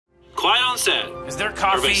quiet on set. Is there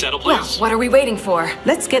coffee? Everybody settle, Well, please. what are we waiting for?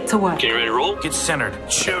 Let's get to work. Okay, ready to roll? Get centered.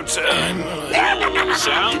 Showtime.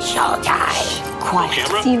 Sound. Showtime. Roll Quiet.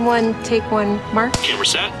 camera. Scene one, take one, mark. Camera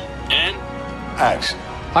set. And Action.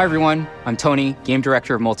 Hi everyone, I'm Tony, game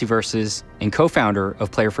director of MultiVersus and co-founder of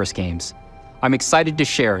Player First Games. I'm excited to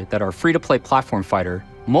share that our free-to-play platform fighter,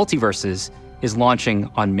 MultiVersus, is launching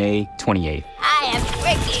on May 28th. I am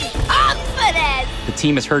freaking confident! The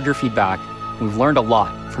team has heard your feedback, and we've learned a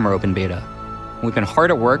lot from our open beta. We've been hard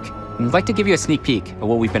at work, and we'd like to give you a sneak peek at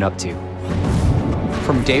what we've been up to.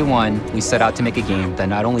 From day one, we set out to make a game that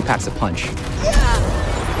not only packs a punch,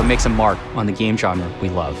 but makes a mark on the game genre we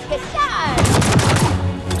love.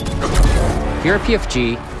 Here at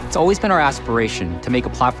PFG, it's always been our aspiration to make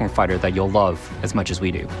a platform fighter that you'll love as much as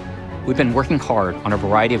we do. We've been working hard on a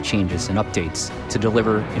variety of changes and updates to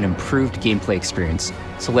deliver an improved gameplay experience,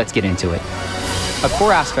 so let's get into it. A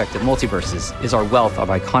core aspect of MultiVersus is our wealth of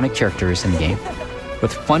iconic characters in the game,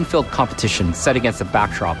 with fun-filled competition set against the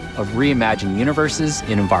backdrop of reimagined universes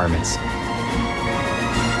and environments.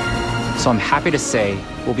 So I'm happy to say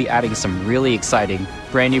we'll be adding some really exciting,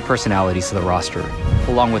 brand new personalities to the roster,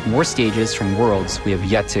 along with more stages from worlds we have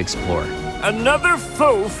yet to explore. Another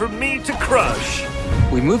foe for me to crush.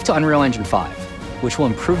 We moved to Unreal Engine 5, which will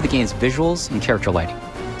improve the game's visuals and character lighting.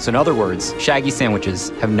 So in other words, Shaggy sandwiches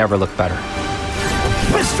have never looked better.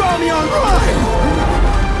 Pastrami on ride!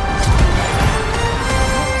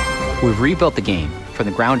 We've rebuilt the game from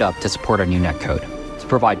the ground up to support our new netcode, to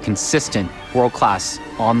provide consistent, world-class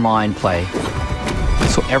online play.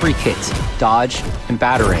 So every hit, dodge, and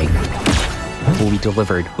batarang will be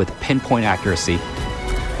delivered with pinpoint accuracy.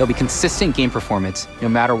 There'll be consistent game performance no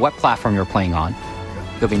matter what platform you're playing on.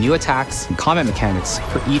 There'll be new attacks and combat mechanics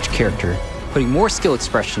for each character, putting more skill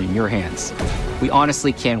expression in your hands. We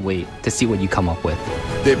honestly can't wait to see what you come up with.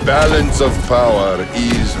 The balance of power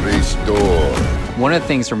is restored. One of the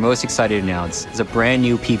things we're most excited to announce is a brand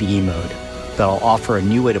new PvE mode that'll offer a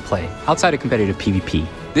new way to play outside of competitive PvP.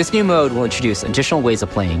 This new mode will introduce additional ways of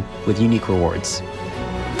playing with unique rewards.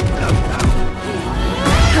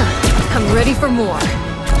 I'm ready for more.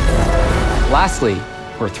 Lastly,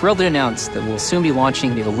 we're thrilled to announce that we'll soon be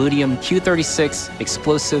launching the Illudium Q36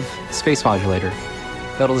 explosive space modulator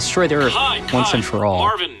that'll destroy the Earth once and for all.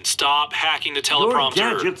 Marvin, stop hacking the Your teleprompter.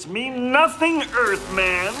 gadgets mean nothing,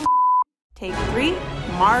 Earthman. Take 3,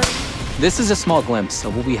 mark. This is a small glimpse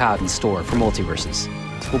of what we have in store for MultiVersus.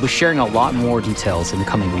 We'll be sharing a lot more details in the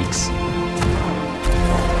coming weeks.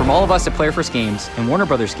 From all of us at Player First Games and Warner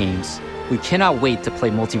Brothers Games, we cannot wait to play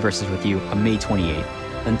MultiVersus with you on May 28th.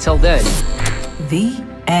 Until then, The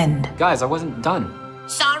end. guys, I wasn't done.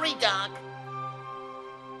 Sorry,